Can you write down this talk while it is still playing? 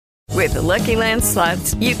With the Lucky Land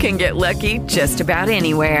Slots, you can get lucky just about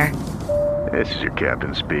anywhere. This is your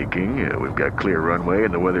captain speaking. We've got clear runway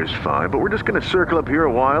and the weather's fine, but we're just going to circle up here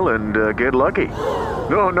a while and get lucky.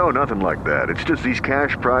 No, nothing like that. It's just these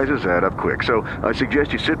cash prizes add up quick. So I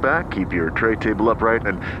suggest you sit back, keep your tray table upright,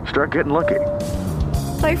 and start getting lucky.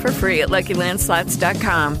 Play for free at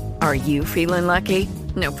LuckyLandSlots.com. Are you feeling lucky?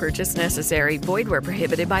 No purchase necessary. Void where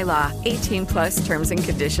prohibited by law. 18 plus terms and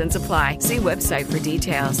conditions apply. See website for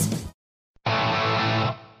details.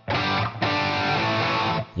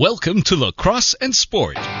 Welcome to Lacrosse and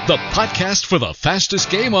Sport, the podcast for the fastest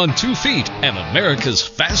game on 2 feet and America's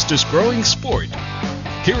fastest growing sport.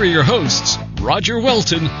 Here are your hosts, Roger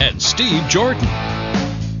Welton and Steve Jordan.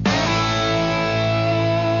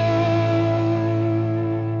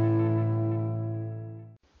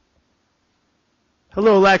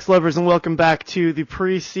 Hello, Lax lovers, and welcome back to the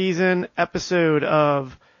preseason episode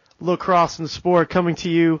of Lacrosse and Sport, coming to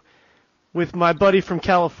you with my buddy from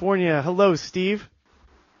California. Hello, Steve.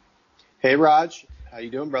 Hey, Raj. How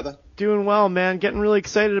you doing, brother? Doing well, man. Getting really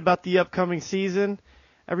excited about the upcoming season.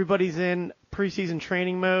 Everybody's in preseason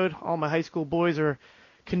training mode. All my high school boys are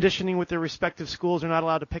conditioning with their respective schools. They're not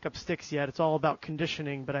allowed to pick up sticks yet. It's all about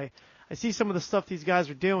conditioning. But I see some of the stuff these guys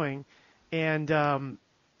are doing, and, I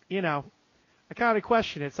kind of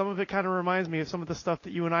question it. Some of it kind of reminds me of some of the stuff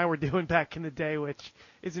that you and I were doing back in the day, which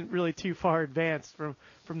isn't really too far advanced from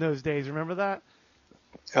those days. Remember that?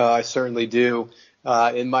 I certainly do.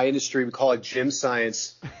 In my industry, we call it gym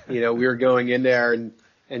science. We were going in there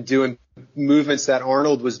and doing movements that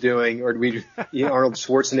Arnold was doing, or Arnold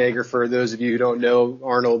Schwarzenegger, for those of you who don't know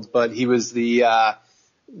Arnold, but he was the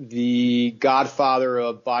godfather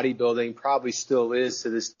of bodybuilding, probably still is to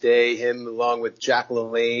this day, him along with Jack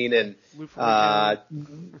LaLanne and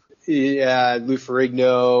Lou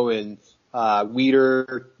Ferrigno and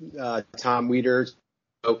Weider, Tom Weider.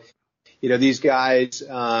 So, these guys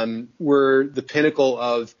were the pinnacle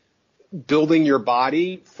of building your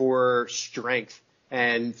body for strength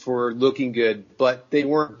and for looking good, but they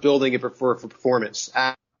weren't building it for performance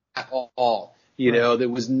at all. There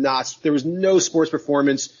was no sports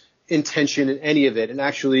performance intention in any of it. And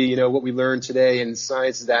actually, what we learned today in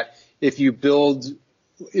science is that if you're building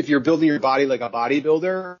your body like a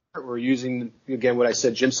bodybuilder, or using, again, what I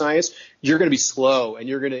said, gym science, you're going to be slow and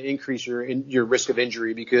you're going to increase your risk of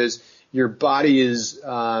injury, because your body is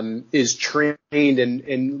trained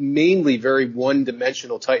in mainly very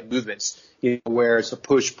one-dimensional type movements, where it's a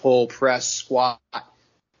push, pull, press, squat,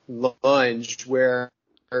 lunge, where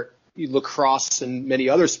lacrosse and many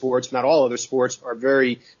other sports, not all other sports, are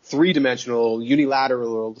very three-dimensional,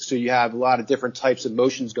 unilateral. So you have a lot of different types of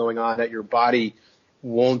motions going on that your body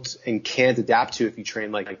won't and can't adapt to if you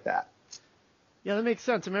train like that. Yeah, that makes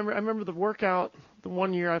sense. I remember the workout the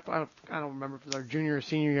one year. I don't remember if it was our junior or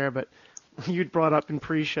senior year, but you'd brought up in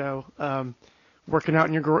pre-show working out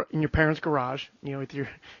in your parents' garage, with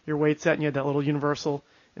your weight set, and you had that little universal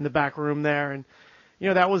in the back room there, and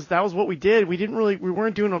that was what we did. We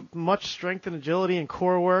weren't doing much strength and agility and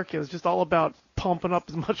core work. It was just all about pumping up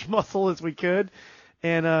as much muscle as we could,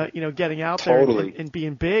 and getting out there and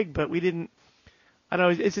being big. But we didn't. I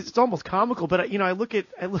don't know. It's almost comical. But I look at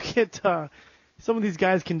some of these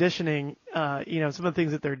guys conditioning. Some of the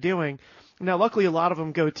things that they're doing. Now, luckily, a lot of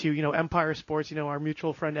them go to Empire Sports. Our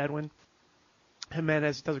mutual friend Edwin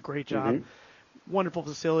Jimenez does a great job. Mm-hmm. Wonderful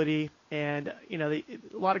facility, and a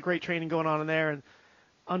lot of great training going on in there. And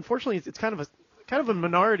unfortunately, it's kind of a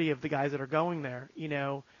minority of the guys that are going there,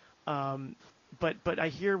 but I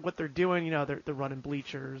hear what they're doing. They're running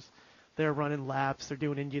bleachers, they're running laps, they're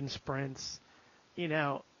doing Indian sprints.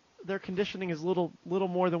 Their conditioning is little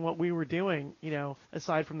more than what we were doing.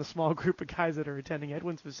 Aside from the small group of guys that are attending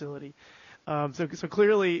Edwin's facility. So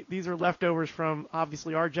clearly these are leftovers from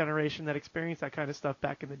obviously our generation that experienced that kind of stuff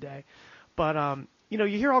back in the day. But you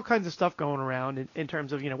hear all kinds of stuff going around in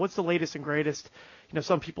terms of what's the latest and greatest.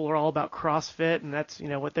 Some people are all about CrossFit, and that's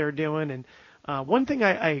what they're doing. And one thing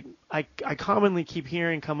I commonly keep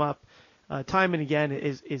hearing come up time and again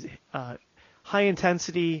is high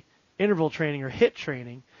intensity interval training, or HIIT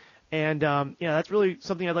training. And that's really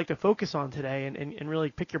something I'd like to focus on today and really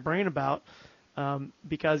pick your brain about,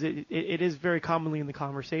 because it is very commonly in the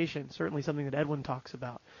conversation. Certainly something that Edwin talks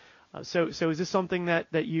about. So is this something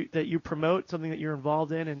that you promote, something that you're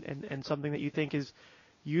involved in, and something that you think is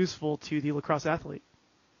useful to the lacrosse athlete?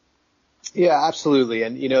 Yeah, absolutely.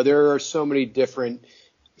 And, there are so many different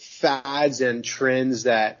fads and trends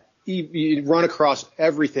that you run across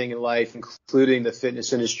everything in life, including the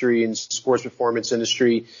fitness industry and sports performance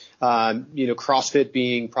industry. CrossFit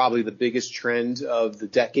being probably the biggest trend of the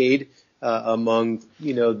decade. among,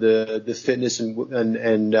 the fitness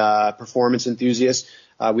and performance enthusiasts.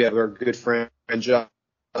 We have our good friend, Justin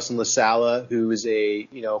LaSala, who is a,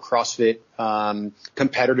 CrossFit,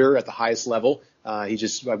 competitor at the highest level. He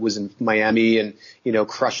just was in Miami and,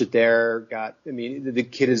 crushed it there. The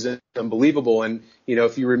kid is unbelievable. And,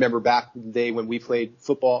 if you remember back in the day when we played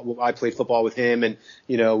football, I played football with him and,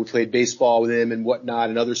 we played baseball with him and whatnot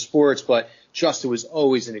and other sports, but Justin was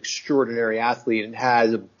always an extraordinary athlete and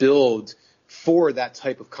has a build for that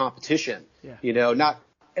type of competition. Yeah. Not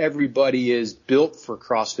everybody is built for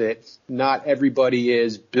CrossFit. Not everybody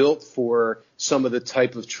is built for some of the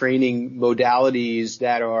type of training modalities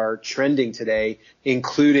that are trending today,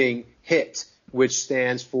 including HIIT, which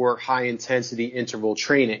stands for high intensity interval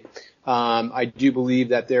training. I do believe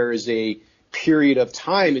that there is a period of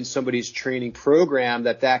time in somebody's training program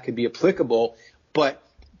that could be applicable, but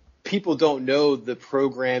people don't know the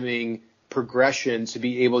programming progression to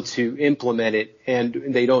be able to implement it, and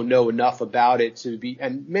they don't know enough about it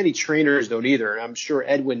and many trainers don't either. And I'm sure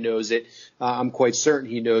Edwin knows it. I'm quite certain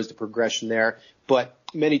he knows the progression there, but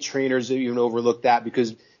many trainers even overlook that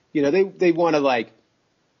because, they want to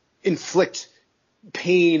inflict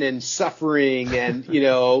pain and suffering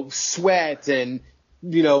and, sweat and,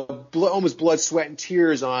 almost blood, sweat and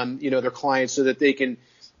tears on, their clients so that they can,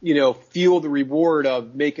 feel the reward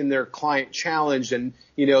of making their client challenged. And,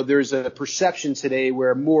 there's a perception today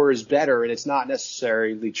where more is better, and it's not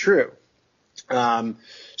necessarily true. There's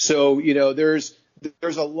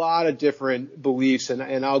a lot of different beliefs,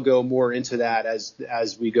 and I'll go more into that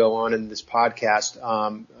as we go on in this podcast,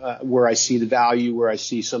 where I see the value, where I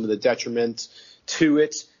see some of the detriment to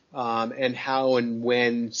it, and how and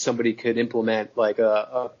when somebody could implement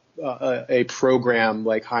a program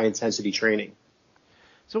like high intensity training.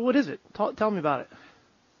 So what is it? Tell me about it.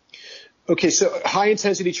 Okay, so high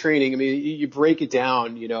intensity training, you break it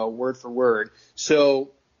down, word for word.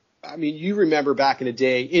 So, you remember back in the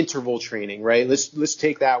day, interval training, right? Let's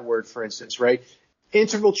take that word, for instance, right?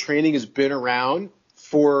 Interval training has been around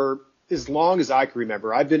for as long as I can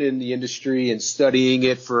remember. I've been in the industry and studying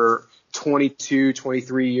it for 22,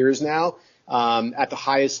 23 years now, at the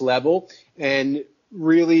highest level. And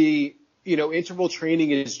really, interval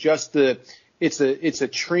training is just it's a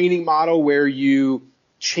training model where you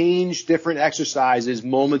change different exercises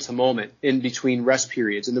moment to moment in between rest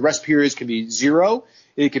periods. And the rest periods can be 0.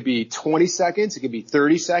 It could be 20 seconds. It could be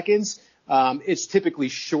 30 seconds. It's typically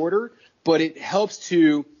shorter, but it helps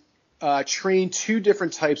to train two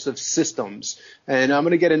different types of systems. And I'm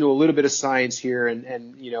going to get into a little bit of science here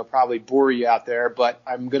and probably bore you out there, but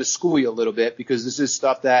I'm going to school you a little bit because this is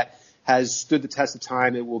stuff that has stood the test of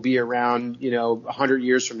time. It will be around, 100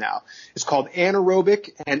 years from now. It's called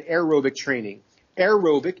anaerobic and aerobic training.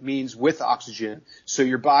 Aerobic means with oxygen. So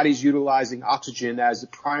your body's utilizing oxygen as the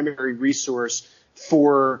primary resource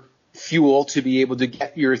for fuel to be able to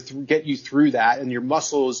get you through that, and your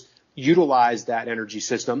muscles utilize that energy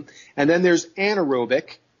system. And then there's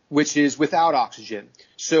anaerobic, which is without oxygen.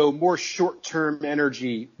 So more short-term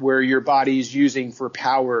energy where your body is using for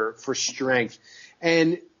power, for strength.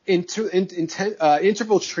 And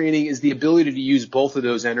interval training is the ability to use both of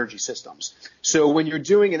those energy systems. So when you're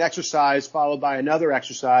doing an exercise followed by another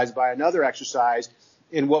exercise,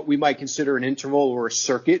 in what we might consider an interval or a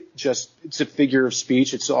circuit, it's a figure of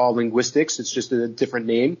speech. It's all linguistics. It's just a different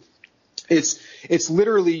name. It's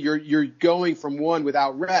literally you're going from one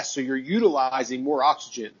without rest, so you're utilizing more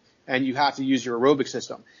oxygen, and you have to use your aerobic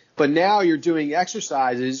system. But now you're doing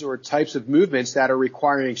exercises or types of movements that are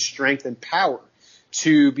requiring strength and power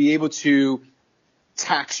to be able to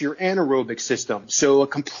tax your anaerobic system. So a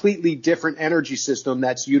completely different energy system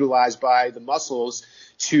that's utilized by the muscles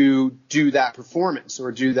to do that performance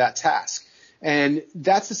or do that task. And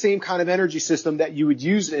that's the same kind of energy system that you would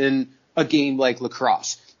use in a game like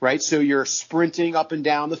lacrosse, right? So you're sprinting up and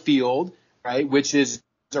down the field, right, which is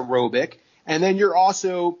aerobic. And then you're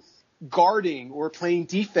also guarding or playing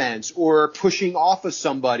defense or pushing off of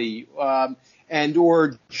somebody, and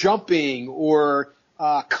or jumping or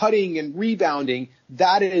cutting and rebounding.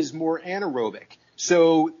 That is more anaerobic.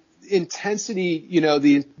 So intensity,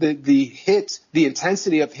 the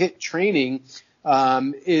intensity of HIIT training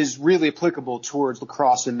is really applicable towards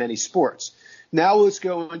lacrosse and many sports. Now let's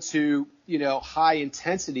go into, high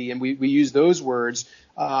intensity, and we use those words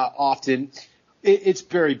often. It's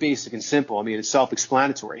very basic and simple. It's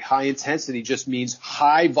self-explanatory. High intensity just means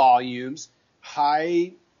high volumes,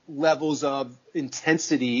 high levels of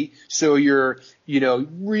intensity. So you're,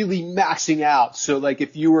 really maxing out. So like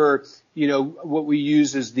if you were, what we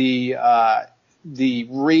use is the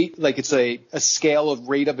rate, like it's a scale of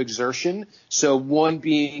rate of exertion. So one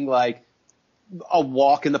being like a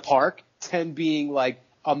walk in the park, 10 being like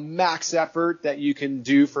a max effort that you can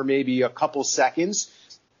do for maybe a couple seconds.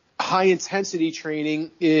 High intensity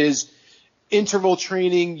training is interval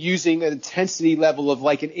training using an intensity level of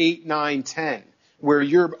like an 8, 9, 10, where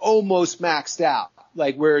you're almost maxed out,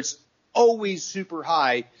 like where it's always super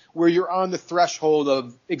high, where you're on the threshold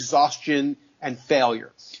of exhaustion and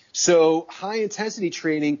failure. So high intensity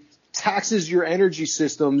training taxes your energy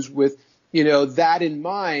systems with, that in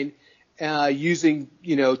mind, using,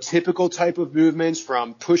 typical type of movements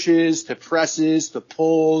from pushes to presses to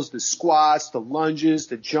pulls to squats to lunges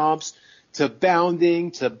to jumps to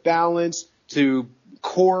bounding to balance to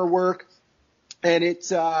core work. And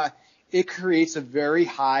it creates a very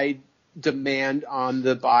high demand on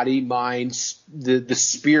the body, mind, the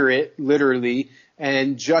spirit, literally,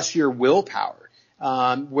 and just your willpower.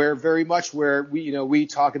 Where we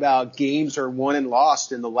talk about games are won and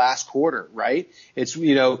lost in the last quarter, right? It's,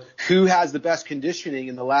 who has the best conditioning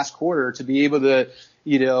in the last quarter to be able to,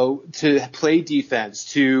 to play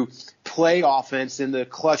defense, to play offense in the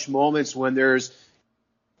clutch moments when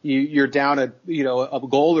you're down a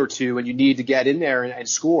goal or two and you need to get in there and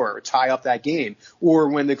score or tie up that game, or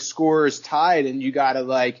when the score is tied and you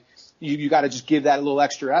gotta just give that a little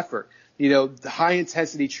extra effort. The high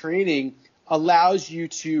intensity training allows you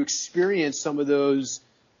to experience some of those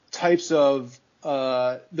types of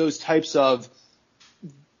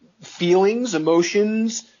feelings,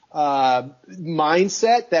 emotions,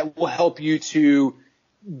 mindset that will help you to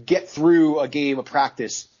get through a game of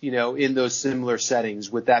practice, in those similar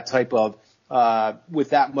settings with that type of, with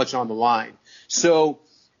that much on the line. So,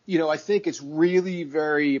 I think it's really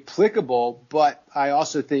very applicable, but I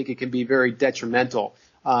also think it can be very detrimental.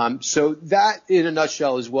 So that in a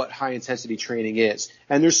nutshell is what high intensity training is.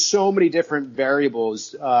 And there's so many different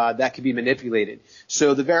variables, that can be manipulated.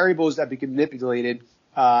 So the variables that can be manipulated,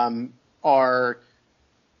 are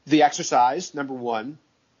the exercise, number one,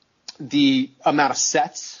 the amount of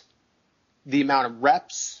sets, the amount of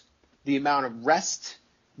reps, the amount of rest,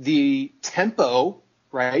 the tempo,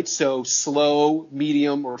 right? So slow,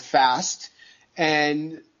 medium, or fast,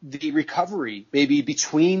 and the recovery, maybe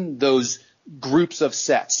between those groups of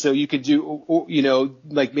sets. So you could do,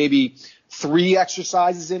 like maybe 3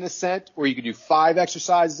 exercises in a set, or you could do 5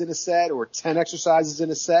 exercises in a set, or 10 exercises in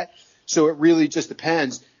a set. So it really just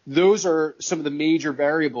depends. Those are some of the major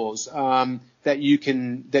variables that you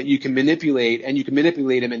can manipulate, and you can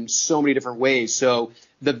manipulate them in so many different ways. So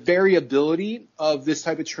the variability of this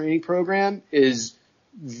type of training program is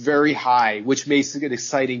very high, which makes it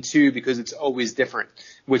exciting too, because it's always different,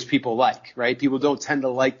 which people like, right? People don't tend to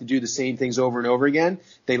like to do the same things over and over again.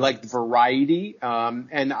 They like variety,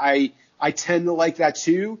 and I tend to like that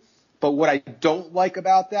too. But what I don't like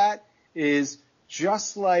about that is,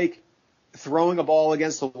 just like throwing a ball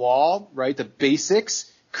against the wall, right? The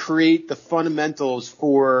basics create the fundamentals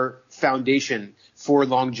for foundation, for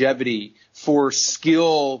longevity, for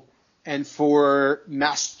skill, and for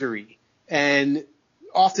mastery. And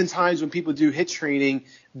oftentimes when people do HIIT training,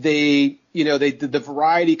 the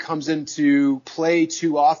variety comes into play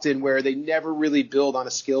too often, where they never really build on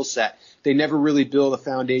a skill set. They never really build a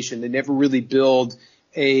foundation. They never really build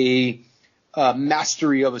a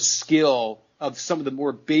mastery of a skill, of some of the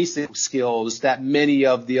more basic skills that many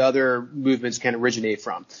of the other movements can originate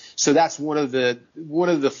from. So that's one of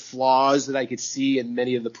the flaws that I could see in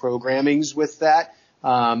many of the programmings with that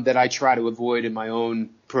I try to avoid in my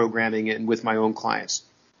own programming and with my own clients.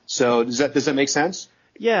 So does that make sense?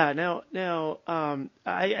 Yeah. Now,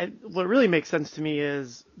 what really makes sense to me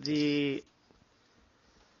is the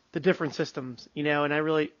different systems, and I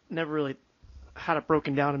really never really had it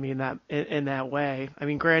broken down to me in that way. I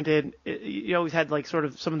mean, granted, you always had like sort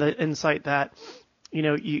of some of the insight that,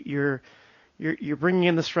 you're bringing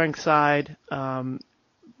in the strength side,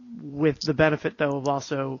 with the benefit though of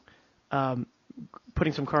also,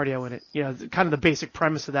 putting some cardio in it, kind of the basic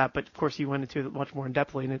premise of that, but of course you went into it much more in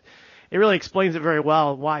depthly, and it really explains it very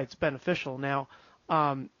well why it's beneficial. Now,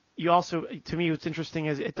 you also, to me, what's interesting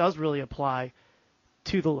is it does really apply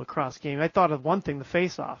to the lacrosse game. I thought of one thing, the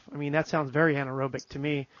face-off. I mean, that sounds very anaerobic to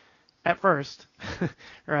me at first,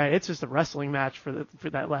 right? It's just a wrestling match for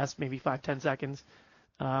that last maybe 5-10 seconds,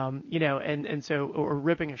 and so, or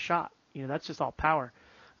ripping a shot, that's just all power.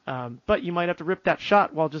 But you might have to rip that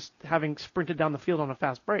shot while just having sprinted down the field on a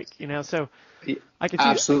fast break, so I could see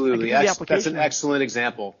absolutely. I could see That's an excellent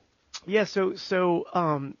example. Yeah. So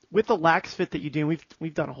with the Lax Fit that you do,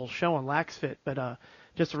 we've done a whole show on Lax Fit, but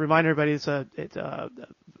just to remind everybody, it's a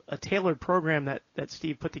tailored program that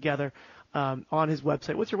Steve put together on his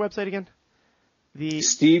website. What's your website again?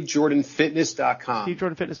 SteveJordanFitness.com.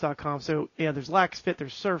 SteveJordanFitness.com. So there's Lax Fit,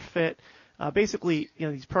 there's Surf Fit. Basically,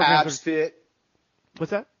 these programs Abs Fit.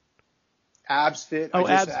 What's that? Abs Fit. Oh,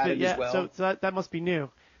 I just Abs added Fit, yeah. as well. So that must be new.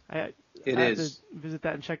 I have to visit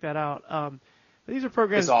that and check that out. These are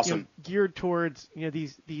programs It's awesome. Geared towards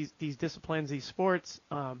these disciplines, these sports,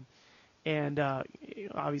 and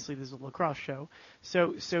obviously this is a lacrosse show.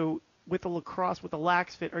 So with the lacrosse, with the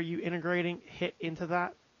Lax Fit, are you integrating HIIT into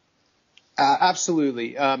that?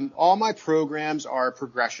 Absolutely. All my programs are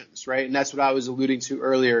progressions, right? And that's what I was alluding to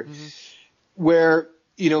earlier, where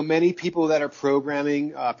many people that are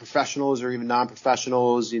programming, professionals or even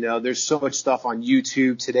non-professionals, there's so much stuff on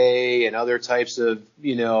YouTube today and other types of,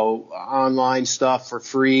 online stuff for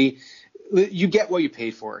free. You get what you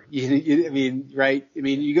pay for. Right?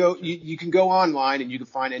 You can go online and you can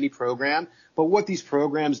find any program, but what these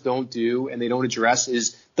programs don't do and they don't address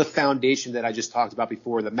is the foundation that I just talked about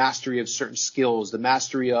before, the mastery of certain skills, the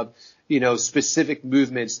mastery of, specific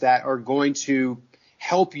movements that are going to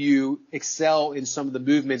help you excel in some of the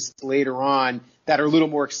movements later on that are a little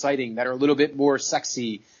more exciting, that are a little bit more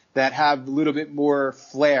sexy, that have a little bit more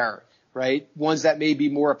flair, right? Ones that may be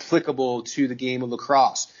more applicable to the game of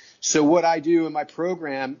lacrosse. So what I do in my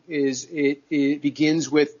program is it begins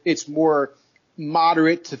with it's more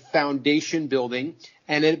moderate to foundation building,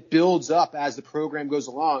 and it builds up as the program goes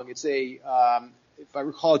along. It's if I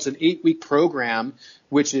recall, it's an 8-week program,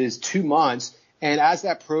 which is 2 months. And as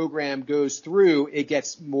that program goes through, it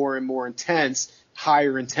gets more and more intense,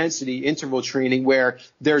 higher intensity interval training where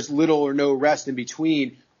there's little or no rest in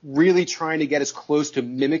between, really trying to get as close to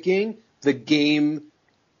mimicking the game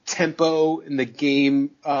tempo and the game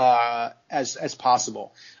as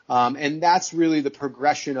possible. And that's really the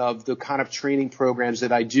progression of the kind of training programs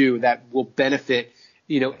that I do that will benefit,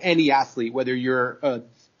 any athlete, whether you're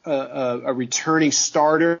a returning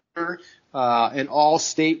starter, an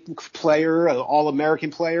all-state player, an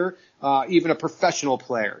all-American player, even a professional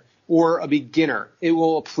player or a beginner.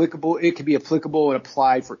 It can be applicable and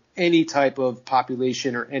applied for any type of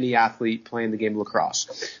population or any athlete playing the game of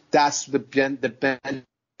lacrosse. That's the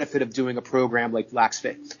benefit of doing a program like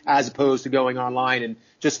LaxFit, as opposed to going online and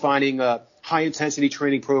just finding a high intensity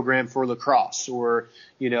training program for lacrosse or,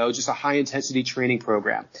 just a high intensity training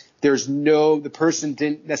program. The person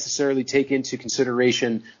didn't necessarily take into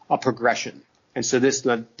consideration a progression. And so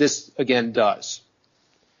this again does.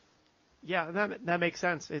 Yeah, that makes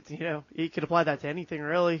sense. It's, you could apply that to anything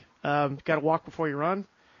really. Got to walk before you run.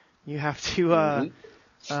 You have to,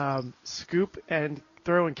 scoop and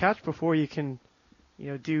throw and catch before you can,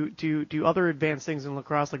 do other advanced things in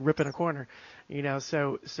lacrosse, like rip in a corner,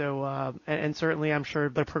 and certainly I'm sure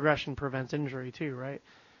the progression prevents injury too, right?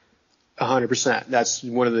 100%. That's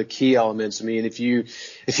one of the key elements. I mean, if you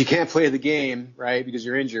can't play the game, right, because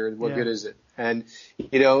you're injured, what good is it? And,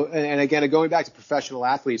 and again, going back to professional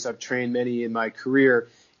athletes, I've trained many in my career.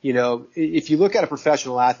 If you look at a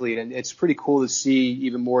professional athlete, and it's pretty cool to see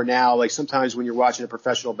even more now, like sometimes when you're watching a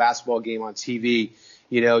professional basketball game on TV,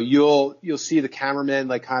 you'll see the cameraman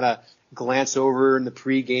like kind of glance over in the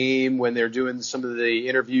pregame when they're doing some of the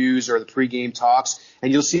interviews or the pregame talks,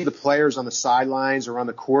 and you'll see the players on the sidelines or on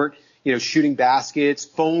the court, shooting baskets,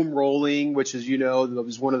 foam rolling, which is,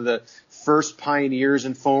 was one of the first pioneers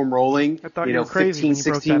in foam rolling. I thought you were crazy 15, when you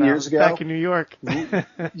 16 broke that years out. ago. Back in New York.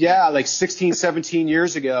 Yeah, like 16, 17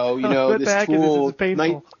 years ago, this tool. This is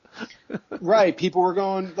painful. Right. People were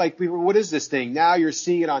going like, what is this thing? Now you're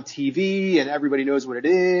seeing it on TV and everybody knows what it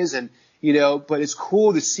is. And, but it's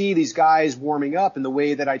cool to see these guys warming up in the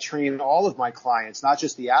way that I train all of my clients, not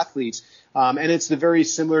just the athletes. And it's very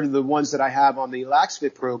similar to the ones that I have on the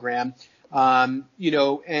LaxFit program.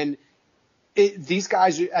 And these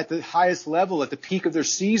guys are at the highest level, at the peak of their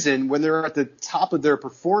season, when they're at the top of their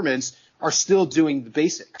performance, are still doing the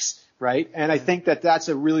basics, right? And I think that that's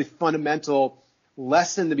a really fundamental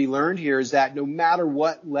lesson to be learned here, is that no matter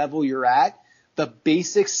what level you're at, the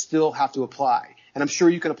basics still have to apply. And I'm sure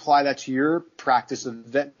you can apply that to your practice of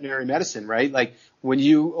veterinary medicine, right? Like when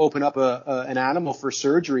you open up an animal for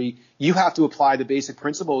surgery, you have to apply the basic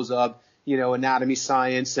principles of, anatomy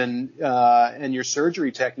science and your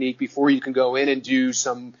surgery technique before you can go in and do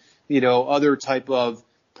some, other type of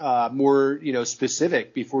more,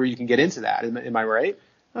 specific before you can get into that. Am I right?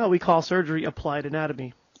 Well, we call surgery applied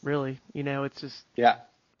anatomy, really. It's just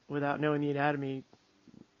without knowing the anatomy,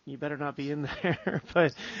 you better not be in there.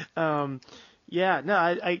 But I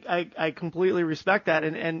completely respect that.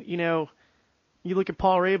 And you look at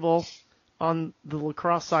Paul Rabel on the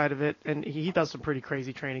lacrosse side of it, and he does some pretty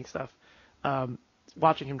crazy training stuff.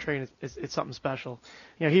 Watching him train is something special.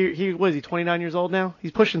 He was he 29 years old now?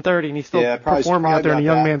 He's pushing 30, and he's still performing out there in a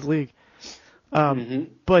young man's league.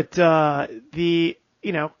 But the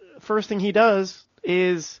first thing he does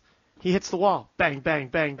is He hits the wall. Bang, bang,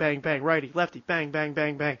 bang, bang, bang. Righty, lefty. Bang, bang,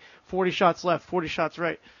 bang, bang. 40 shots left, 40 shots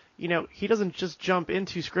right. He doesn't just jump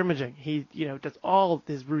into scrimmaging. He, does all of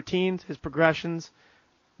his routines, his progressions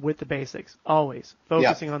with the basics, always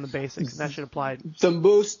focusing on the basics, and that should apply.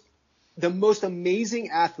 The most amazing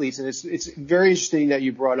athletes, and it's very interesting that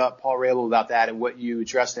you brought up Paul Rabel about that and what you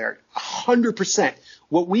addressed there. 100%.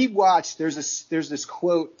 What we watch, there's this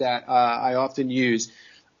quote that I often use.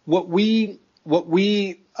 What we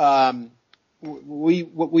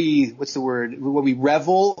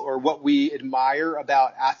revel or what we admire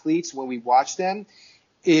about athletes when we watch them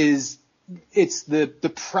it's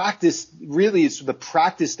the practice. Really, it's the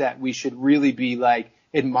practice that we should really be like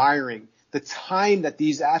admiring. The time that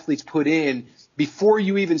these athletes put in before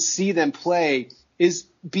you even see them play is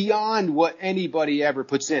beyond what anybody ever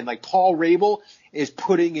puts in. Like Paul Rabel is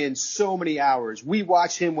putting in so many hours. We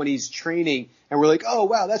watch him when he's training and we're like, oh,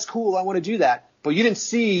 wow, that's cool. I want to do that. But you didn't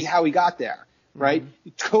see how he got there, right? Mm-hmm.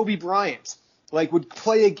 Kobe Bryant, would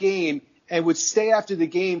play a game and would stay after the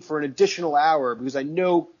game for an additional hour because I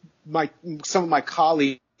know some of my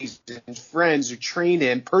colleagues and friends who train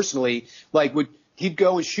him personally, he'd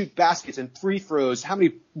go and shoot baskets and free throws. How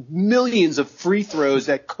many millions of free throws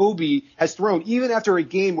that Kobe has thrown, even after a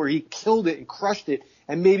game where he killed it and crushed it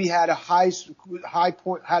and maybe had a high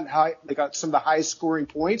point, some of the highest scoring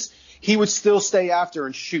points, he would still stay after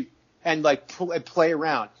and shoot and play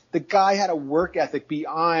around. The guy had a work ethic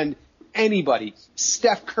beyond anybody.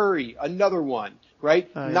 Steph Curry, another one, right?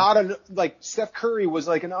 Steph Curry was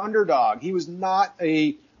like an underdog. He was not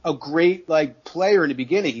a great player in the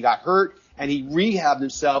beginning. He got hurt and he rehabbed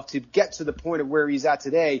himself to get to the point of where he's at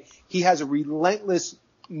today. He has a relentless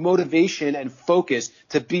motivation and focus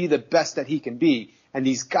to be the best that he can be. And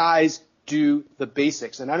these guys do the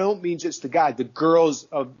basics. And I don't mean just the guy. The girls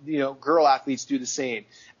girl athletes do the same.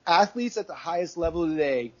 Athletes at the highest level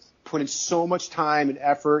today put in so much time and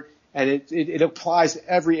effort, and it applies to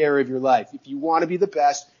every area of your life. If you want to be the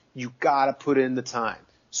best, you got to put in the time.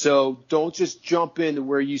 So don't just jump into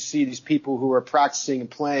where you see these people who are practicing and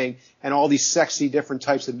playing and all these sexy different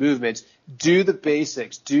types of movements. Do the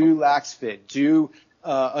basics. Do lax fit. Do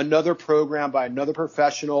another program by another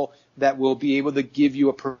professional that will be able to give you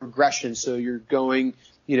a progression so you're going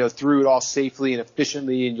through it all safely and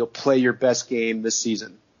efficiently, and you'll play your best game this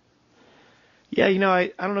season. Yeah,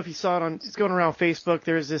 I don't know if you saw it it's going around Facebook.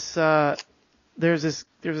 There's this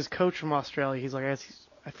coach from Australia.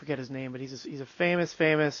 I forget his name, but he's a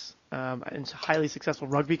famous and highly successful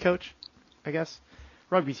rugby coach, I guess.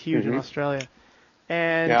 Rugby's huge in Australia.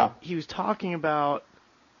 And he was talking about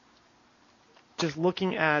just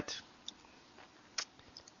looking at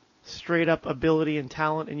straight up ability and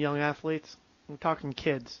talent in young athletes. I'm talking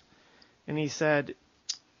kids. And he said,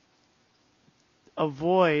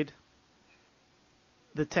 avoid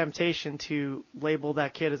the temptation to label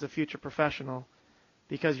that kid as a future professional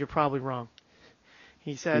because you're probably wrong.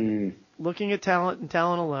 He said, looking at talent and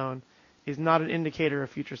talent alone is not an indicator of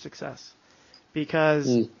future success,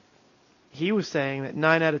 because he was saying that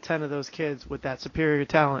 9 out of 10 of those kids with that superior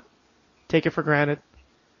talent take it for granted.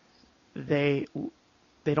 They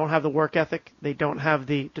don't have the work ethic. They don't have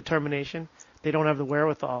the determination. They don't have the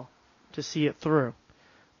wherewithal to see it through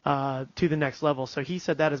to the next level. So he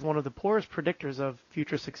said that is one of the poorest predictors of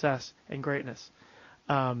future success and greatness.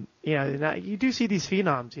 You do see these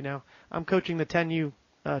phenoms. I'm coaching the 10U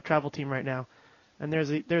travel team right now, and there's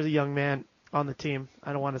a young man on the team.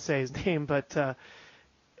 I don't want to say his name, but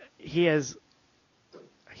he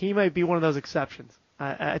might be one of those exceptions.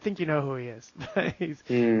 I think you know who he is. He's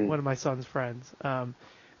one of my son's friends.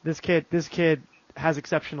 This kid has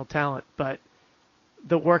exceptional talent, but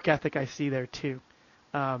the work ethic I see there too.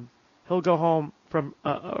 He'll go home from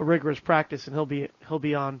a rigorous practice and he'll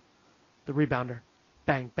be on the rebounder.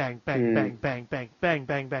 Bang, bang, bang, bang, bang, bang, bang,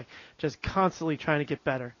 bang, bang. Just constantly trying to get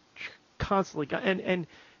better. Constantly. And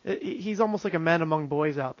he's almost like a man among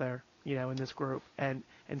boys out there, in this group. And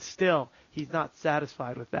still, he's not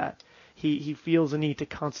satisfied with that. He feels a need to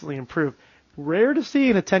constantly improve. Rare to see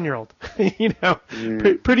in a 10-year-old,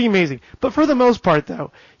 pretty amazing. But for the most part,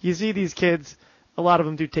 though, you see these kids, a lot of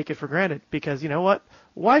them do take it for granted because, you know what?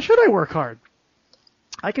 Why should I work hard?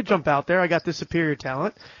 I could jump out there. I got this superior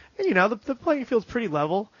talent. And, the playing field's pretty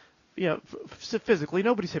level, physically.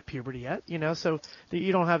 Nobody's hit puberty yet, so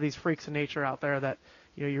you don't have these freaks of nature out there that,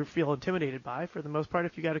 you feel intimidated by. For the most part,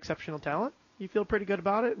 if you got exceptional talent, you feel pretty good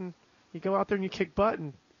about it, and you go out there and you kick butt,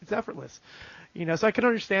 and it's effortless. So I can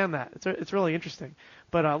understand that. It's really interesting.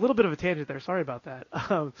 But a little bit of a tangent there. Sorry about that.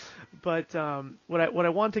 But what I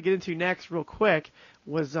wanted to get into next real quick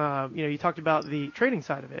was, you talked about the training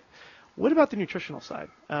side of it. What about the nutritional side?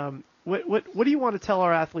 What do you want to tell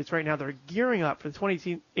our athletes right now that are gearing up for the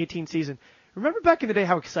 2018 season? Remember back in the day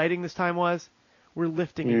how exciting this time was? We're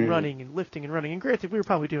lifting and running and lifting and running. And granted, we were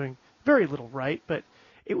probably doing very little right, but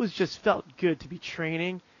it was just felt good to be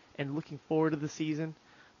training and looking forward to the season.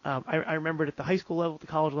 I remember it at the high school level, the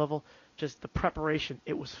college level, just the preparation.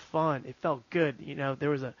 It was fun. It felt good. You know,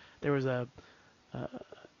 there was a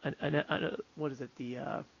what is it?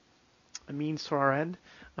 A means to our end,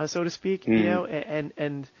 so to speak. You know,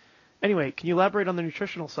 and anyway, can you elaborate on the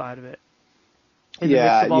nutritional side of it? In the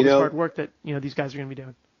midst of all this hard work that these guys are going to be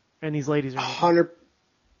doing, and these ladies are.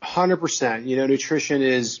 100%. You know, nutrition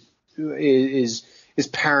is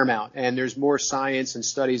paramount, and there's more science and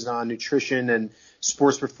studies on nutrition and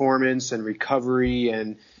sports performance and recovery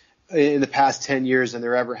and in the past 10 years than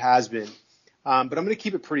there ever has been. But I'm going to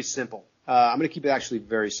keep it pretty simple. I'm going to keep it actually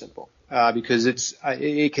very simple because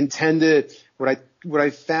it can tend to what I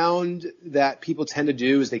found that people tend to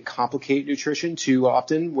do is they complicate nutrition too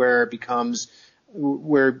often, where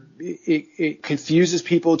it confuses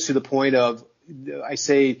people to the point of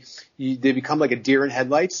they become like a deer in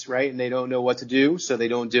headlights, right? And they don't know what to do, so they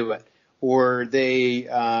don't do it. Or they,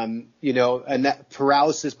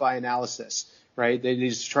 paralysis by analysis, right? They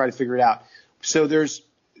just try to figure it out. So there's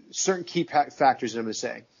certain key factors that I'm going to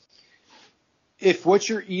say. If what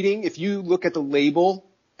you're eating, if you look at the label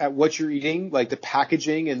at what you're eating, like the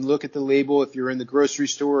packaging, and look at the label if you're in the grocery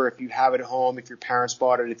store, if you have it at home, if your parents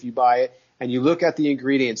bought it, if you buy it, and you look at the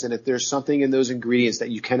ingredients, and if there's something in those ingredients that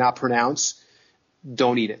you cannot pronounce,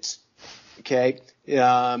 don't eat it. Okay?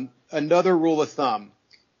 Another rule of thumb.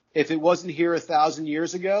 If it wasn't here 1,000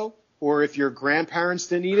 years ago, or if your grandparents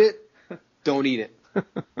didn't eat it, don't eat it.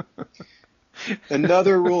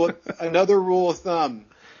 Another rule of thumb.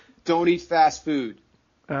 Don't eat fast food.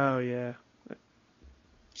 Oh, yeah.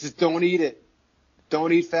 Just don't eat it.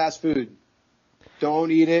 Don't eat fast food.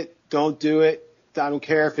 Don't eat it. Don't do it. I don't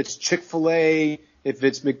care if it's Chick-fil-A, if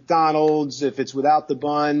it's McDonald's, if it's without the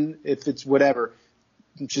bun, if it's whatever.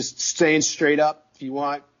 Just staying straight up. If you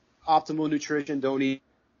want optimal nutrition, don't eat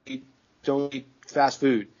fast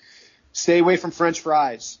food. Stay away from French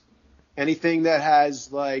fries. Anything that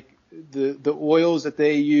has like the oils that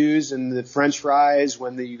they use and the French fries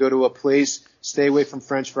when you go to a place, stay away from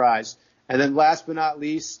French fries. And then last but not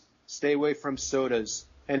least, stay away from sodas.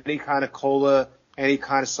 Any kind of cola, any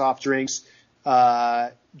kind of soft drinks.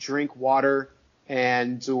 Drink water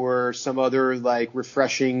or some other like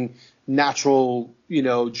refreshing natural,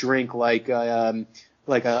 drink like a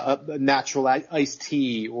natural iced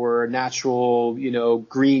tea or a natural,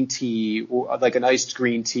 green tea or like an iced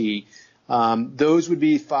green tea. Those would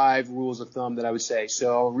be 5 rules of thumb that I would say.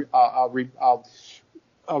 So I'll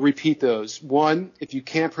repeat those. 1, if you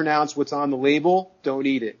can't pronounce what's on the label, don't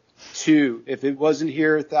eat it. 2, if it wasn't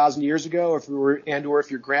here 1,000 years ago, or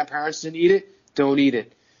if your grandparents didn't eat it, don't eat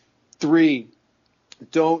it. 3,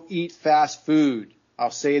 don't eat fast food.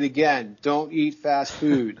 I'll say it again. Don't eat fast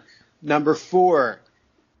food. Number 4.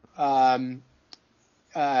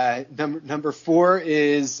 Number 4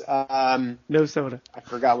 is no soda. I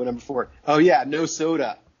forgot what number 4. Oh yeah, no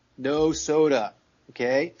soda. No soda.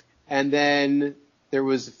 Okay. And then there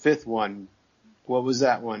was the 5th one. What was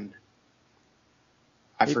that one?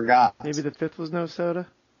 I forgot. Maybe the 5th was no soda.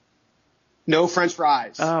 No French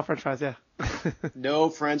fries. Oh, French fries, yeah. No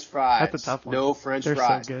French fries. That's a tough one. No French They're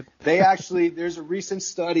fries. So good. There's a recent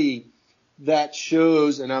study that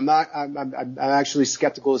shows, and I'm actually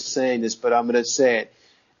skeptical of saying this, but I'm going to say it,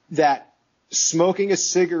 that smoking a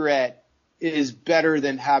cigarette is better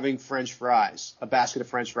than having French fries, a basket of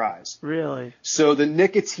French fries. Really? So the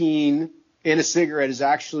nicotine in a cigarette is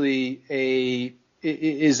actually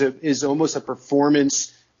is almost a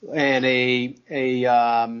performance and a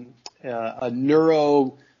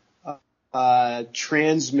neuro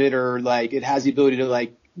transmitter. Like it has the ability to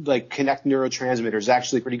like connect neurotransmitters.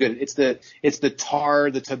 Actually pretty good. It's the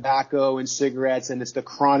tar, the tobacco in cigarettes, and it's the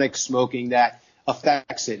chronic smoking that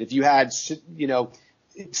affects it. If you had, so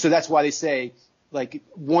that's why they say like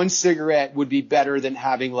one cigarette would be better than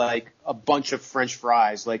having like a bunch of French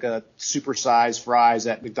fries, like a supersized fries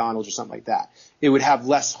at McDonald's or something like that. It would have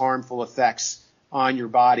less harmful effects on your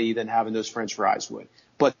body than having those French fries would.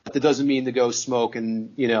 But that doesn't mean to go smoke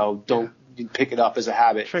and, don't pick it up as a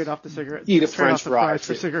habit. Trade off the cigarettes. Eat a French fry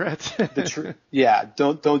for cigarettes.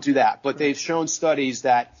 Don't do that. But they've shown studies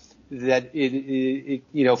that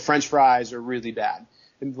French fries are really bad.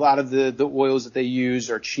 And a lot of the oils that they use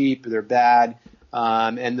are cheap, they're bad.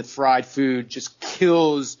 And the fried food just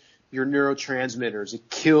kills your neurotransmitters. It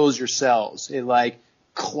kills your cells. It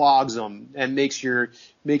clogs them and makes your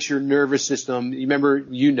nervous system. You remember,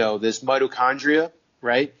 this mitochondria,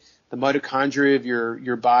 right? the mitochondria of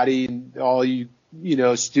your body. All you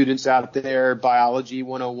students out there, biology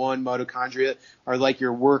 101, mitochondria are like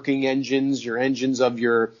your working engines, your engines of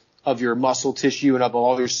your muscle tissue and of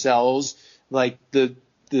all your cells. Like the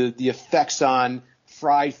effects on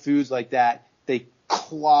fried foods like that, they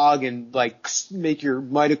clog and like make your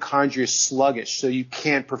mitochondria sluggish, so you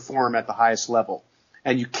can't perform at the highest level,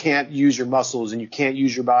 and you can't use your muscles, and you can't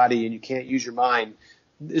use your body, and you can't use your mind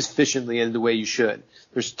as efficiently in the way you should.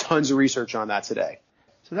 There's tons of research on that today.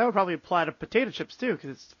 So that would probably apply to potato chips too,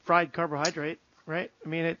 because it's fried carbohydrate, right? I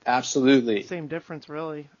mean, absolutely same difference,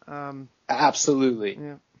 really. Absolutely.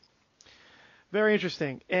 Yeah. Very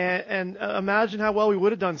interesting. And imagine how well we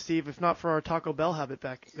would have done, Steve, if not for our Taco Bell habit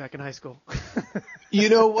back in high school. You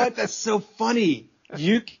know what? That's so funny.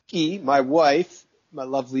 Yuki, my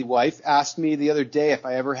lovely wife, asked me the other day if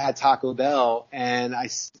I ever had Taco Bell, and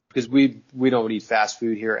because we don't eat fast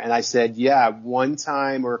food here, and I said, yeah, one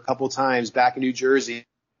time or a couple times back in New Jersey,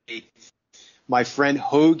 my friend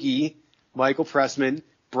Hoagie, Michael Pressman,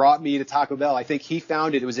 brought me to Taco Bell. I think he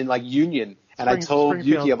found it. It was in like Union. And I told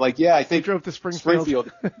Yuki, I'm like, yeah, I think we drove to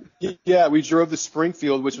Springfield. Yeah, we drove to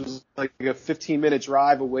Springfield, which was like a 15-minute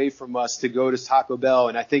drive away from us to go to Taco Bell.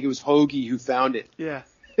 And I think it was Hoagie who found it. Yeah.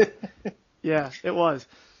 Yeah, it was.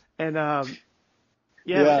 And,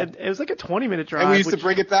 it was like a 20-minute drive. And we used to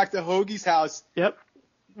bring it back to Hoagie's house. Yep.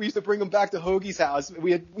 We used to bring them back to Hoagie's house.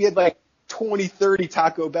 We had like 20, 30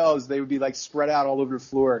 Taco Bells. They would be like spread out all over the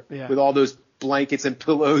floor with all those blankets and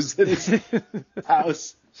pillows in his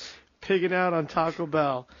house. Pigging out on Taco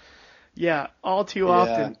Bell. Yeah, all too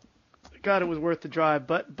often. God, it was worth the drive.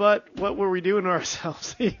 But what were we doing to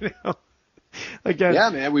ourselves? Again. Yeah,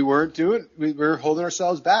 man, we were holding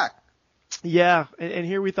ourselves back. Yeah, and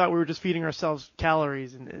here we thought we were just feeding ourselves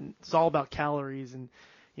calories, and it's all about calories and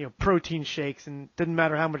protein shakes, and it didn't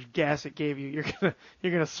matter how much gas it gave you,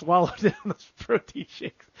 you're gonna swallow down those protein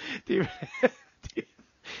shakes.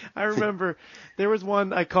 I remember there was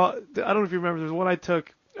one I don't know if you remember. There was one I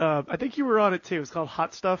took. I think you were on it too. It's called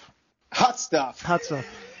Hot Stuff. Hot Stuff.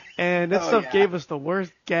 And that stuff gave us the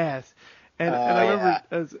worst gas. And I remember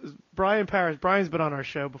as Brian Parrish. Brian's been on our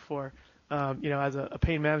show before, as a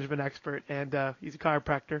pain management expert, and he's a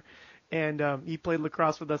chiropractor. And he played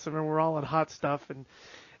lacrosse with us. I remember we're all on Hot Stuff,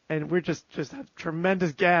 and we're just have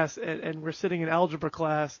tremendous gas. And we're sitting in algebra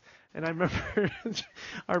class. And I remember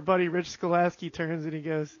our buddy Rich Skolaski turns and he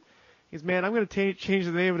goes, man, I'm going to change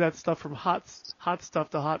the name of that stuff from hot stuff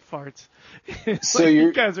to hot farts. So like,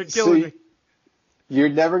 you guys are killing me. You're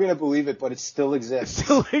never going to believe it, but it still exists.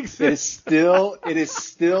 It is still,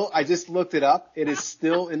 I just looked it up. It is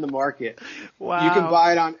still in the market. Wow. You can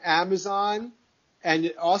buy it on Amazon.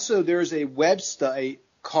 And also there's a website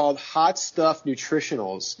called Hot Stuff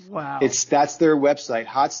Nutritionals. Wow. That's their website,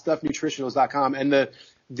 hotstuffnutritionals.com. And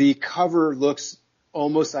the cover looks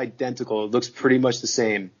almost identical. It looks pretty much the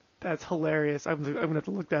same. That's hilarious. I'm gonna have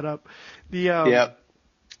to look that up.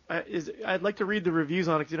 I'd like to read the reviews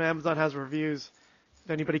on it because Amazon has reviews.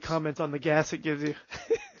 If anybody comments on the gas it gives you,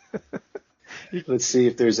 let's see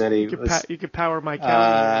if there's any. You could power my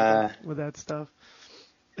calories with that stuff.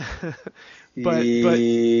 but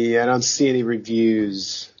I don't see any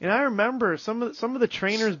reviews. And I remember some of the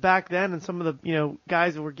trainers back then, and some of the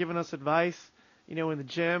guys that were giving us advice, in the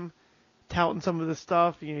gym, touting some of the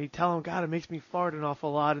stuff. You tell them, God, it makes me fart an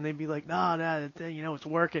awful lot, and they'd be like, no, it's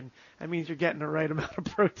working. That means you're getting the right amount of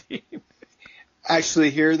protein. Actually,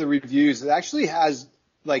 here are the reviews. It actually has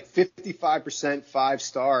like 55%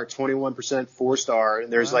 5-star, 21% 4-star,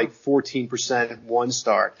 and there's like 14%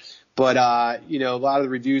 1-star. But, a lot of the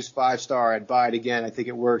reviews 5-star. I'd buy it again. I think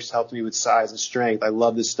it works. Helped me with size and strength. I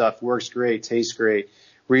love this stuff. Works great. Tastes great.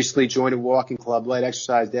 Recently joined a walking club. Light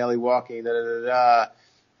exercise, daily walking.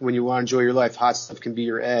 When you want to enjoy your life, Hot Stuff can be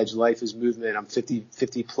your edge. Life is movement. I'm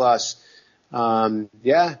 50 plus.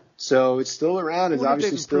 So it's still around. It's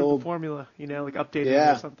obviously still the formula, like updated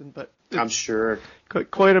it or something. But I'm sure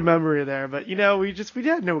quite a memory there. But we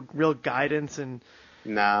had no real guidance, and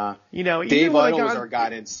nah. Dave Idol was our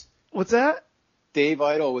guidance. What's that? Dave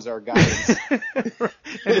Idol was our guidance.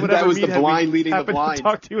 And that was the blind leading the blind. To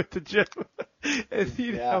talk to you at the gym.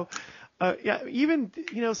 And, even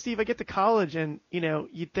Steve, I get to college, and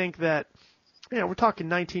you'd think that we're talking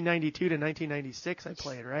 1992 to 1996. I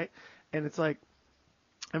played, right, and it's like.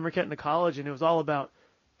 I remember getting to college, and it was all about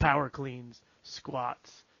power cleans,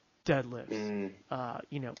 squats, deadlifts,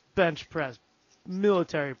 bench press,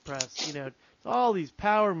 military press, all these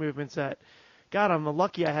power movements that, God, I'm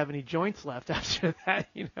lucky I have any joints left after that,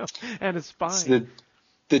 and a spine. It's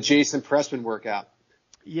the Jason Pressman workout.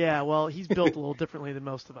 Yeah, well, he's built a little differently than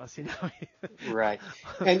most of us, you know. Right.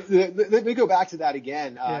 And let me go back to that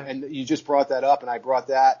again. Yeah. And you just brought that up, and I brought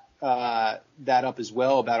that up as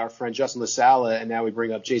well about our friend Justin LaSala, and now we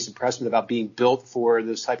bring up Jason Pressman about being built for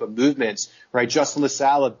those type of movements, right? Justin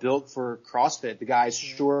LaSala built for CrossFit. The guy's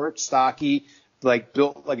short, stocky, like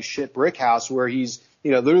built like a shit brick house, where he's,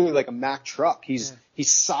 you know, literally like a Mack truck. He's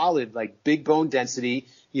solid, like big bone density,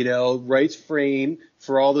 you know, right frame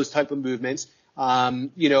for all those type of movements.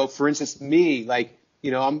 You know, for instance, me, like, you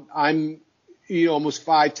know, I'm, you know, almost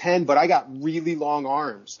 5'10", but I got really long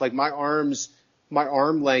arms. Like my arm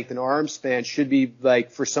length and arm span should be like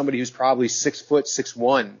for somebody who's probably 6 foot,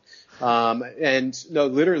 6'1". And no,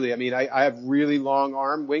 literally, I mean, I have really long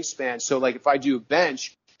arm wingspan. So like if I do a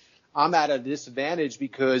bench, I'm at a disadvantage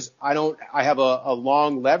because I have a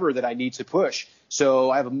long lever that I need to push.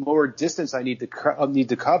 So I have a more distance I need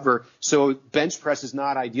to cover. So bench press is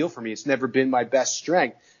not ideal for me. It's never been my best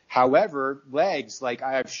strength. However, legs, like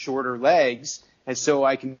I have shorter legs, and so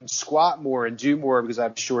I can squat more and do more because I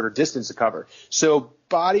have shorter distance to cover. So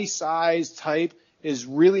body size type is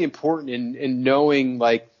really important in knowing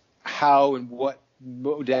like how and what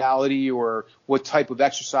modality or what type of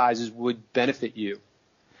exercises would benefit you.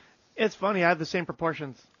 It's funny. I have the same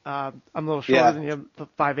proportions. I'm a little shorter than you,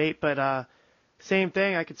 5'8", but same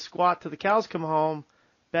thing. I could squat till the cows come home.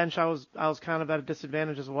 Bench, I was kind of at a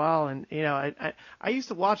disadvantage as well. And you know, I used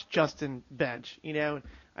to watch Justin bench. You know,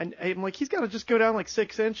 and I'm like, he's got to just go down like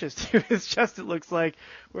 6 inches to his chest. It looks like,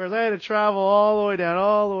 whereas I had to travel all the way down,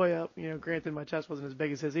 all the way up. You know, granted, my chest wasn't as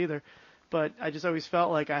big as his either, but I just always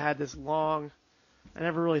felt like I had this long. I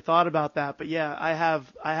never really thought about that, but yeah, I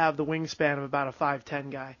have the wingspan of about a 5'10"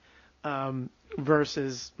 guy.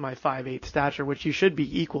 Versus my 5'8" stature, which you should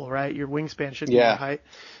be equal, right? Your wingspan should be your height.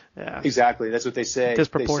 Yeah, exactly. That's what they say.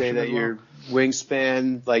 They say that your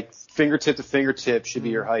wingspan, like fingertip to fingertip, should be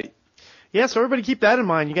your height. Yeah, so everybody keep that in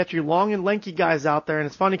mind. You got your long and lanky guys out there, and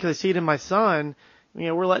it's funny because I see it in my son. You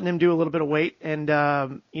know, we're letting him do a little bit of weight, and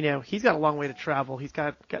you know, he's got a long way to travel. He's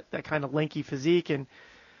got that kind of lanky physique, and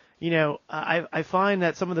you know, I find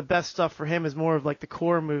that some of the best stuff for him is more of like the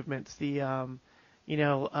core movements, the you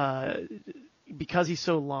know, because he's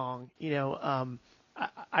so long, you know,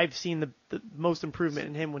 I've seen the most improvement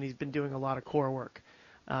in him when he's been doing a lot of core work.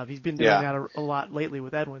 He's been doing that a lot lately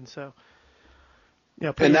with Edwin. So, you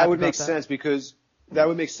know, and that would make sense because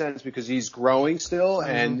he's growing still,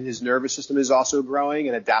 and his nervous system is also growing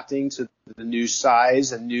and adapting to the new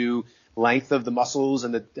size and new length of the muscles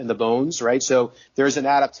and the bones, right? So there's an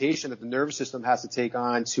adaptation that the nervous system has to take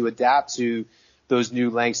on to adapt to those new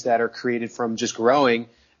lengths that are created from just growing,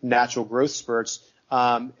 natural growth spurts.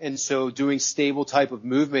 And so doing stable type of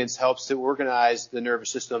movements helps to organize the nervous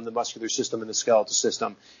system, the muscular system, and the skeletal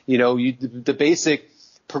system. You know, the basic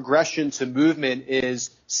progression to movement is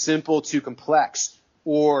simple to complex,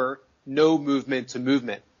 or no movement to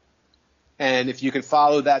movement. And if you can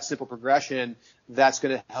follow that simple progression, that's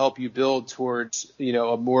going to help you build towards, you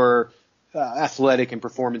know, a more athletic and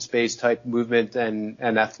performance-based type movement and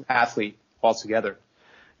athlete altogether.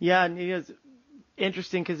 Yeah, and it is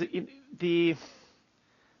interesting because the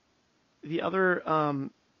other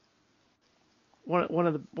one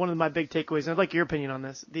of my big takeaways, and I'd like your opinion on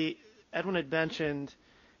this. Edwin had mentioned,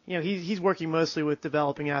 you know, he's working mostly with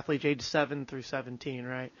developing athletes age 7 through 17,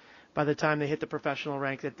 right? By the time they hit the professional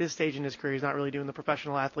ranks, at this stage in his career, he's not really doing the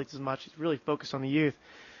professional athletes as much. He's really focused on the youth.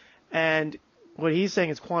 And what he's saying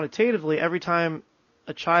is quantitatively, every time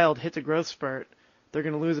a child hits a growth spurt, they're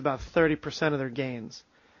going to lose about 30% of their gains.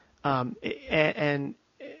 And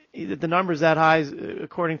the number's that high,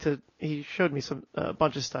 according to, he showed me a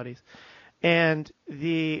bunch of studies. And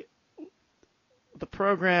the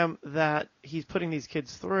program that he's putting these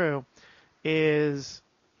kids through is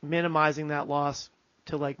minimizing that loss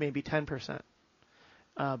to like maybe 10%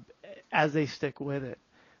 as they stick with it.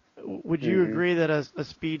 Would you agree that a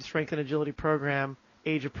speed, strength, and agility program,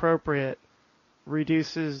 age appropriate,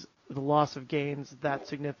 reduces the loss of gains that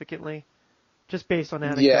significantly, just based on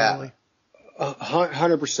anecdotally? Yeah,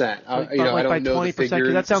 100%. You know, I don't know 20%, the figures.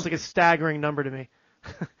 Because that sounds like a staggering number to me.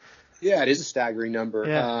 Yeah, it is a staggering number.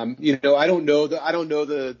 Yeah. You know, I don't know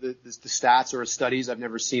the stats or studies. I've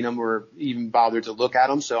never seen them or even bothered to look at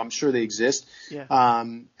them, so I'm sure they exist. Yeah.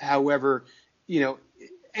 However, you know,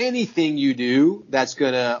 anything you do that's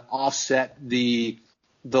going to offset the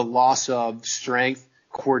loss of strength,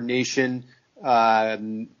 coordination,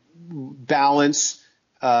 balance,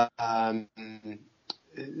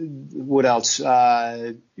 what else?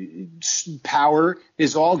 Power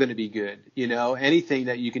is all going to be good. You know, anything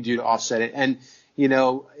that you can do to offset it. And,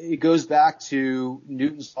 it goes back to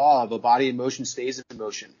Newton's law of a body in motion stays in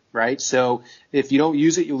motion, right? So if you don't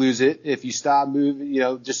use it, you lose it. If you stop moving,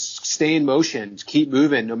 just stay in motion, keep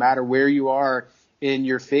moving, no matter where you are in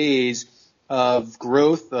your phase of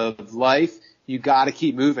growth of life, you got to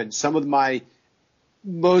keep moving. Some of the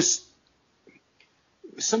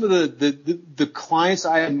clients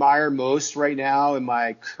I admire most right now in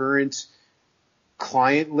my current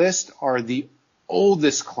client list are the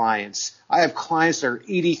oldest clients. I have clients that are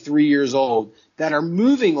 83 years old that are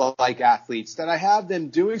moving like athletes, that I have them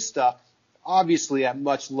doing stuff obviously at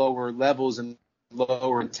much lower levels and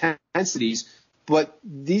lower intensities, but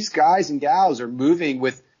these guys and gals are moving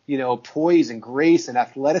with, poise and grace and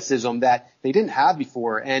athleticism that they didn't have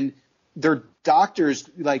before. And their doctors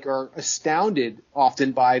are astounded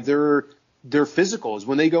often by their physicals.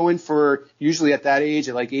 When they go in for, usually at that age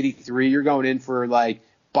at 83, you're going in for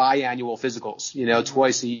biannual physicals,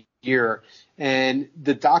 twice a year. And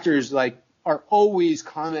the doctors are always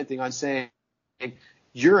commenting on saying,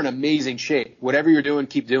 you're in amazing shape. Whatever you're doing,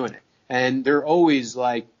 keep doing it. And they're always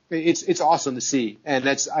it's awesome to see. And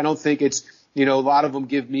I don't think it's, a lot of them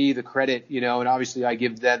give me the credit, and obviously I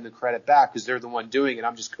give them the credit back because they're the one doing it.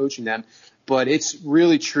 I'm just coaching them. But it's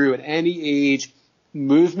really true. At any age,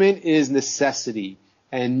 movement is necessity.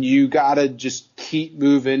 And you got to just keep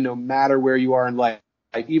moving no matter where you are in life.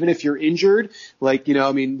 Even if you're injured,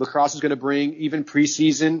 lacrosse is going to bring, even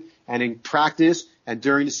preseason and in practice and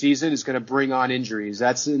during the season, is going to bring on injuries.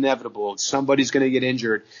 That's inevitable. Somebody's going to get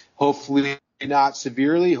injured. Hopefully not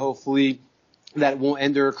severely. Hopefully that won't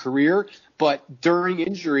end their career. But during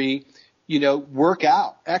injury, work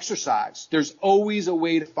out, exercise. There's always a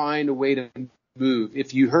way to find a way to move.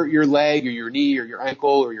 If you hurt your leg or your knee or your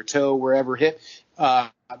ankle or your toe, wherever hit,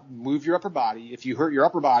 move your upper body. If you hurt your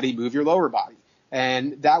upper body, move your lower body.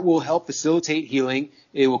 And that will help facilitate healing.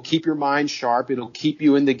 It will keep your mind sharp. It'll keep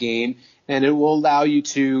you in the game, and it will allow you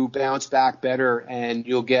to bounce back better. And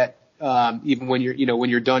you'll get, even when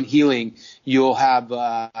you're done healing, you'll have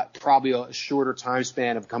probably a shorter time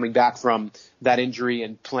span of coming back from that injury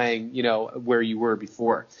and playing, where you were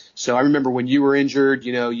before. So I remember when you were injured,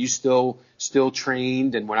 you still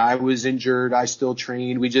trained, and when I was injured, I still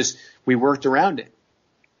trained. We worked around it.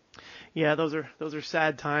 Yeah, those are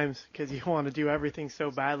sad times because you want to do everything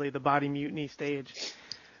so badly, the body mutiny stage.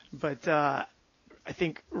 But I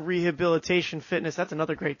think rehabilitation fitness, that's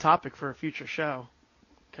another great topic for a future show.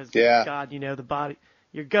 Because, God, the body,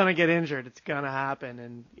 you're going to get injured. It's going to happen.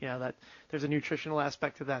 And, that there's a nutritional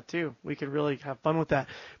aspect to that, too. We could really have fun with that.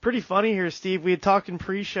 Pretty funny here, Steve. We had talked in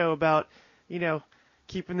pre-show about,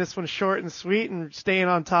 keeping this one short and sweet and staying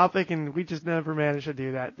on topic, and we just never managed to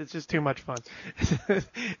do that. It's just too much fun.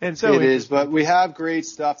 And so it is, but we have great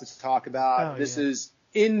stuff to talk about. This is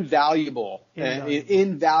invaluable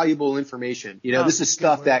information. This is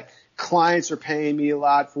stuff that clients are paying me a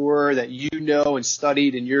lot for, that and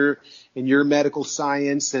studied in your medical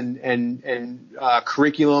science and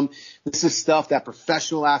curriculum. This is stuff that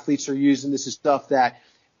professional athletes are using. This is stuff that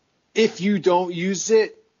if you don't use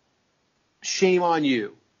it, shame on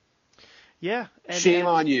you. Yeah. Shame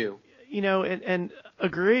on you. And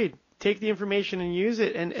agreed. Take the information and use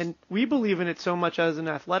it. And we believe in it so much as an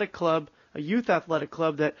athletic club, a youth athletic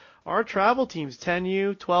club, that our travel teams,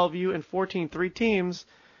 10U, 12U, and 14, 3 teams,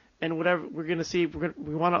 and whatever we're going to see,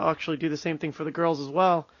 we want to actually do the same thing for the girls as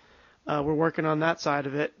well. We're working on that side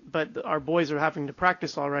of it. But our boys are having to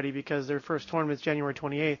practice already because their first tournament's January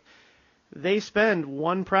 28th. They spend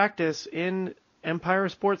one practice in Empire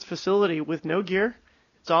Sports facility with no gear.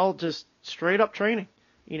 It's all just straight up training,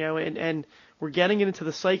 and we're getting into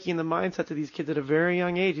the psyche and the mindsets of these kids at a very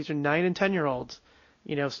young age. These are 9 and 10-year-olds,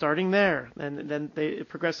 starting there, and then it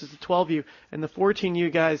progresses to 12U, and the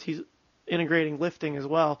 14U guys, he's integrating lifting as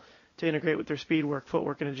well to integrate with their speed work,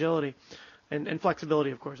 footwork, and agility, and flexibility,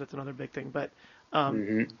 of course, that's another big thing. But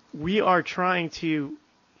we are trying to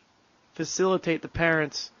facilitate the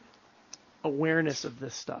parents' awareness of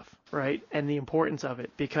this stuff, right? And the importance of it,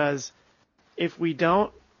 because if we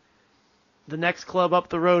don't, the next club up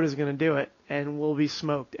the road is going to do it, and we'll be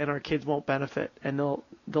smoked, and our kids won't benefit, and they'll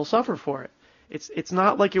suffer for it. It's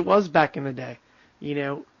not like it was back in the day.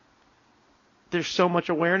 There's so much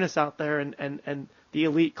awareness out there, and the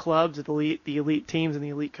elite clubs, the elite teams, and the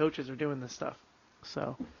elite coaches are doing this stuff.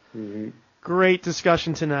 So great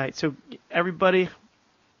discussion tonight. So everybody,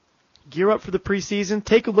 gear up for the preseason.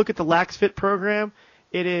 Take a look at the Lax Fit program.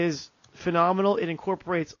 It is phenomenal. It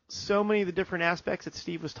incorporates so many of the different aspects that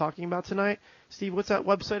Steve was talking about tonight. Steve, what's that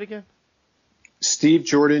website again?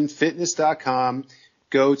 SteveJordanFitness.com.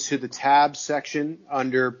 Go to the tab section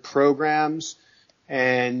under programs,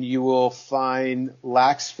 and you will find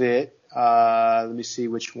Lax Fit. Let me see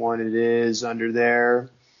which one it is under there.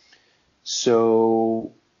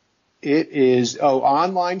 So it is,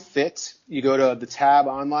 Online Fit. You go to the tab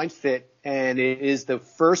Online Fit, and it is the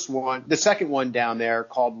second one down there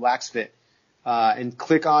called Lax Fit. And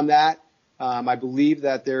click on that. I believe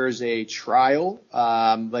that there is a trial,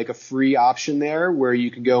 like a free option there where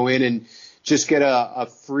you can go in and just get a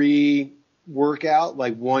free workout,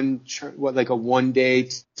 like a 1 day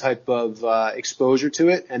type of exposure to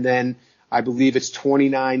it. And then I believe it's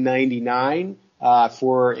 $29.99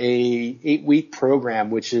 for a 8-week program,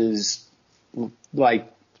 which is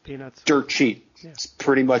like peanuts, dirt cheap. Yeah. It's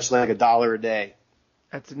pretty much like $1 a day.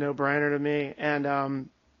 That's a no-brainer to me. And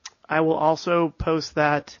I will also post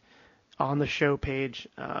that on the show page.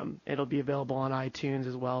 It'll be available on iTunes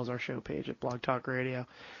as well as our show page at Blog Talk Radio.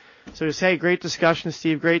 So just, hey, great discussion,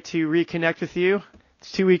 Steve. Great to reconnect with you.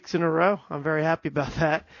 It's 2 weeks in a row. I'm very happy about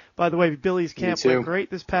that. By the way, Billy's camp went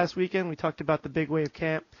great this past weekend. We talked about the Big Wave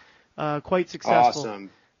camp. Quite successful.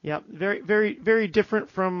 Awesome. Yeah, very, very, very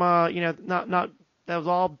different from, not that was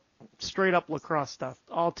all straight up lacrosse stuff,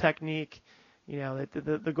 all technique.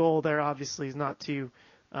 The goal there obviously is not to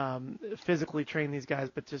physically train these guys,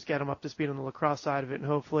 but just get them up to speed on the lacrosse side of it. And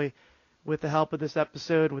hopefully with the help of this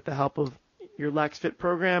episode, with the help of your Lax Fit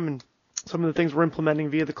program and some of the things we're implementing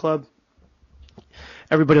via the club,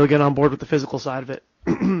 everybody will get on board with the physical side of it.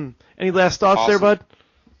 Any last thoughts there, bud?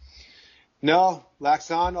 No,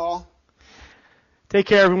 Lax on all. Take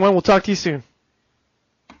care, everyone. We'll talk to you soon.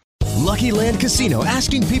 Lucky Land Casino,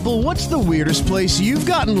 asking people, what's the weirdest place you've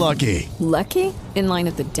gotten lucky? Lucky? In line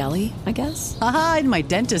at the deli, I guess? Aha, in my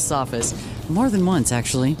dentist's office. More than once,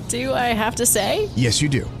 actually. Do I have to say? Yes, you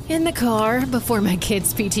do. In the car before my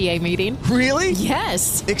kids' PTA meeting. Really?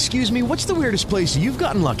 Yes. Excuse me, what's the weirdest place you've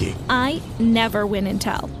gotten lucky? I never win and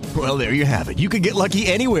tell. Well, there you have it. You can get lucky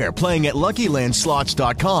anywhere, playing at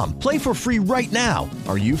LuckyLandSlots.com. Play for free right now.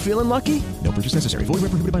 Are you feeling lucky? No purchase necessary. Void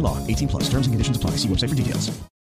where prohibited by law. 18+. Terms and conditions apply. See website for details.